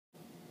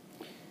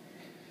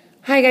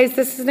Hi guys,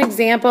 this is an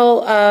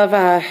example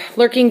of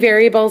lurking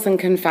variables and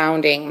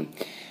confounding.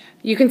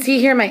 You can see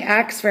here my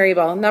X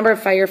variable, number of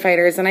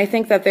firefighters, and I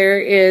think that there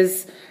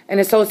is an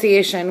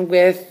association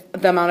with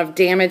the amount of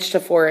damage to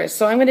forests.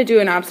 So I'm going to do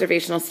an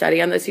observational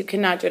study on this. You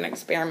cannot do an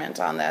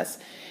experiment on this.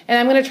 And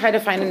I'm going to try to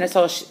find an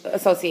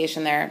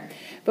association there.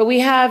 But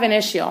we have an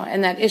issue,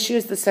 and that issue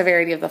is the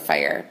severity of the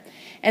fire.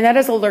 And that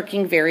is a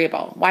lurking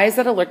variable. Why is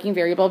that a lurking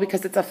variable?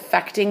 Because it's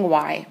affecting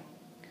Y.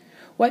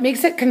 What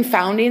makes it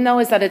confounding, though,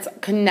 is that it's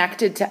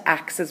connected to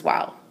X as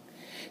well.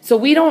 So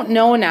we don't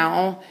know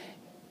now,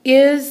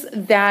 is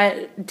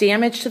that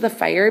damage to the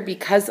fire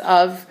because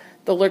of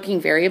the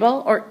lurking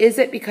variable, or is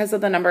it because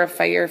of the number of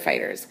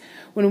firefighters?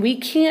 When we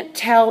can't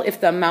tell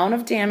if the amount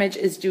of damage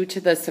is due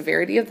to the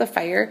severity of the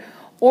fire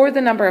or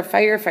the number of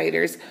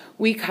firefighters,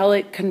 we call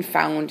it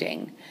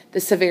confounding.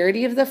 The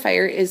severity of the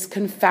fire is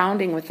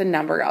confounding with the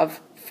number of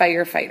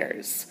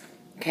firefighters.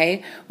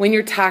 Okay, when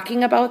you're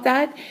talking about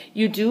that,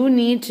 you do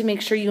need to make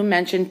sure you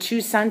mention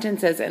two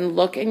sentences and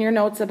look in your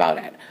notes about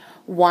it.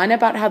 One,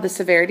 about how the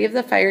severity of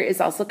the fire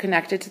is also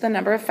connected to the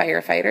number of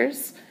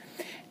firefighters.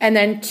 And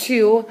then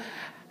two,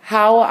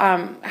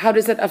 how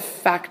does it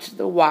affect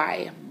the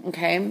Y,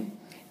 okay? And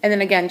then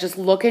again, just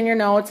look in your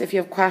notes. If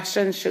you have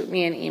questions, shoot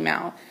me an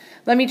email.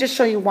 Let me just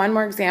show you one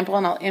more example,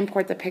 and I'll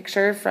import the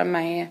picture from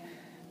my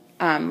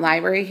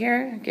library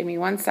here. Give me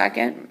 1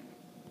 second.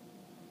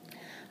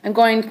 I'm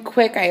going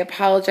quick. I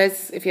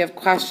apologize. If you have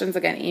questions,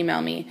 again,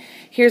 email me.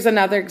 Here's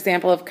another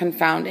example of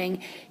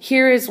confounding.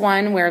 Here is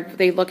one where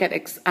they look at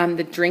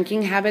the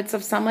drinking habits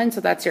of someone. So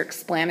that's your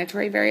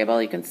explanatory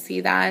variable. You can see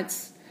that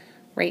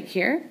right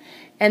here.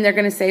 And they're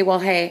going to say, well,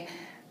 hey,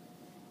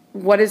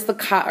 what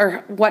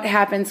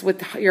happens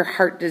with your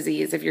heart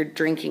disease if you're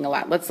drinking a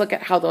lot? Let's look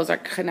at how those are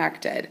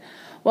connected.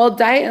 Well,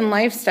 diet and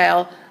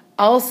lifestyle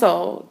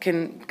also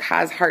can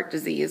cause heart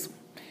disease,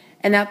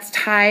 and that's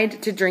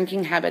tied to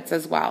drinking habits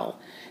as well.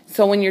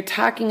 So when you're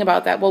talking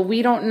about that, well,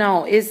 we don't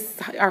know, is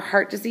our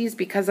heart disease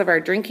because of our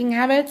drinking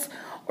habits,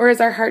 or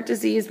is our heart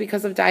disease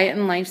because of diet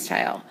and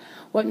lifestyle?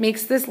 What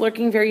makes this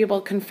lurking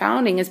variable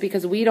confounding is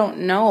because we don't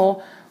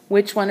know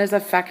which one is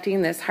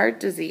affecting this heart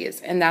disease,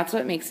 and that's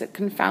what makes it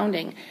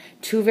confounding.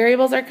 Two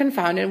variables are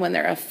confounded when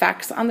their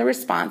effects on the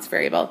response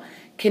variable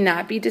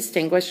cannot be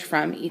distinguished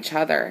from each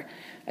other.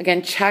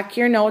 Again, check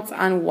your notes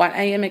on what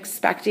I am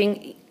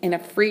expecting in a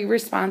free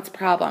response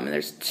problem.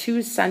 There's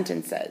two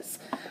sentences.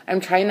 I'm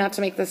trying not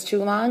to make this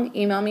too long.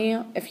 Email me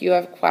if you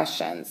have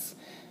questions.